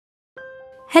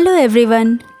Hello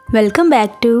everyone, welcome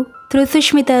back to Through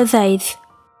Sushmita's Eyes.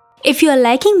 If you are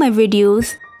liking my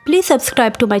videos, please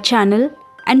subscribe to my channel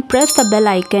and press the bell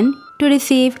icon to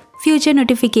receive future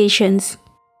notifications.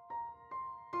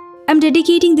 I'm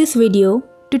dedicating this video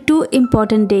to two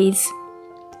important days.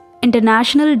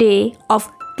 International Day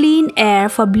of Clean Air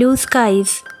for Blue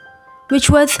Skies, which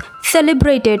was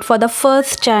celebrated for the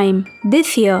first time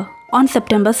this year on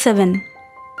September 7,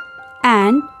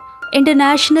 and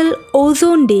International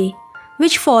Ozone Day,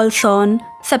 which falls on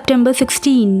September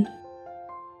 16.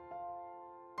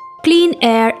 Clean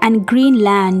air and green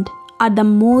land are the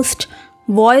most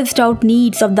voiced out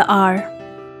needs of the hour.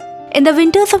 In the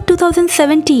winters of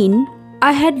 2017,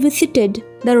 I had visited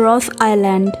the Ross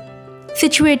Island,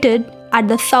 situated at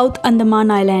the South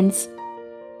Andaman Islands.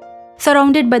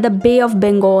 Surrounded by the Bay of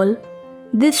Bengal,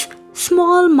 this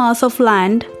small mass of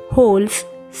land holds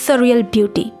surreal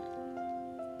beauty.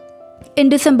 In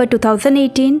December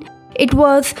 2018, it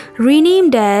was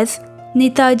renamed as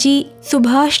Netaji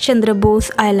Subhash Chandra Bose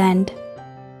Island.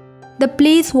 The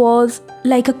place was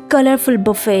like a colorful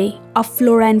buffet of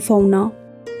flora and fauna,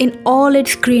 in all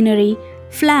its greenery,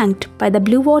 flanked by the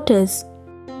blue waters.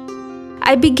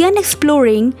 I began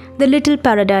exploring the little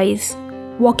paradise,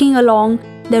 walking along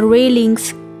the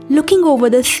railings, looking over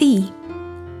the sea.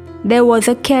 There was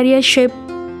a carrier ship,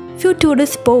 few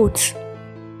tourist boats.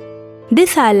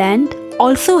 This island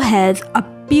also has a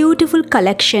beautiful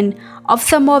collection of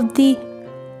some of the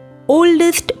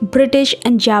oldest British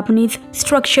and Japanese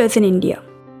structures in India.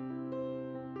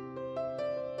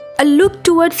 A look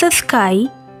towards the sky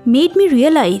made me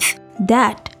realize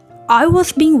that I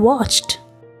was being watched.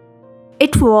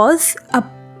 It was a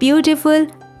beautiful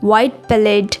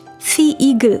white-bellied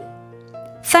sea-eagle,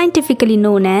 scientifically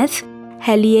known as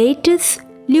Haliaeetus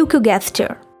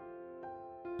leucogaster.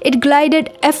 It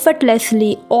glided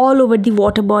effortlessly all over the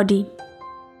water body.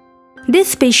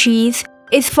 This species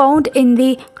is found in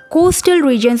the coastal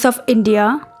regions of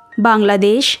India,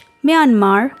 Bangladesh,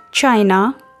 Myanmar,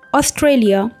 China,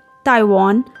 Australia,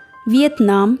 Taiwan,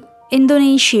 Vietnam,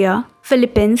 Indonesia,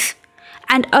 Philippines,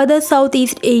 and other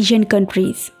Southeast Asian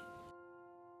countries.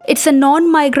 It's a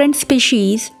non-migrant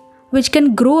species which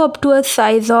can grow up to a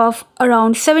size of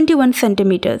around 71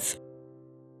 centimeters.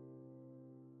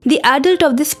 The adult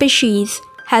of this species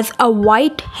has a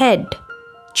white head,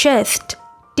 chest,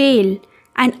 tail,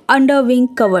 and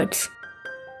underwing coverts.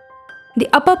 The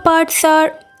upper parts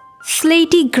are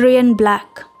slaty grey and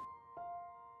black.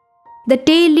 The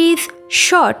tail is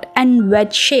short and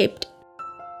wedge-shaped.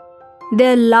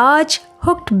 Their large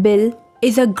hooked bill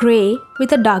is a grey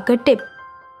with a darker tip.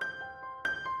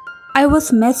 I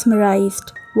was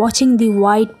mesmerized watching the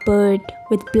white bird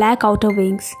with black outer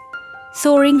wings,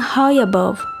 soaring high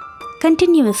above,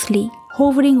 continuously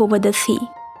hovering over the sea.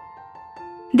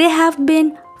 They have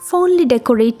been fondly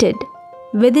decorated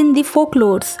within the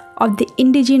folklores of the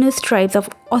indigenous tribes of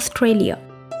Australia.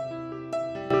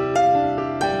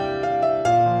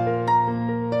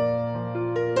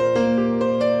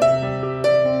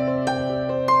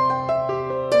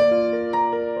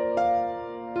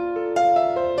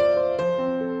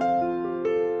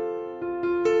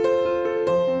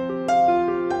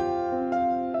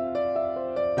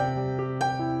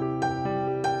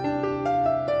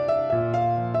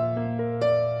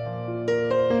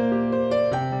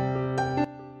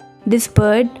 This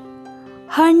bird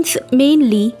hunts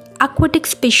mainly aquatic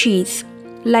species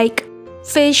like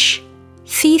fish,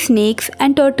 sea snakes,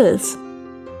 and turtles.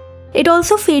 It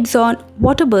also feeds on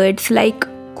water birds like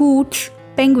coots,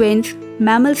 penguins,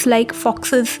 mammals like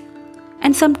foxes,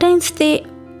 and sometimes they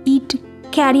eat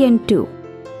carrion too.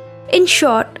 In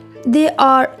short, they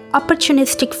are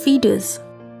opportunistic feeders.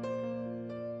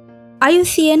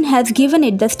 IUCN has given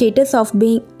it the status of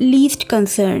being least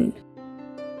concern.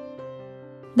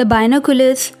 The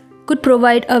binoculars could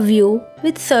provide a view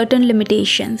with certain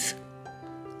limitations.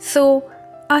 So,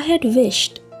 I had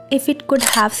wished if it could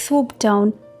have swooped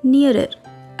down nearer,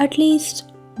 at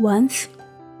least once.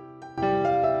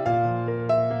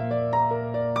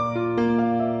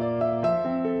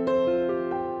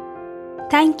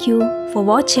 Thank you for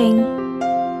watching.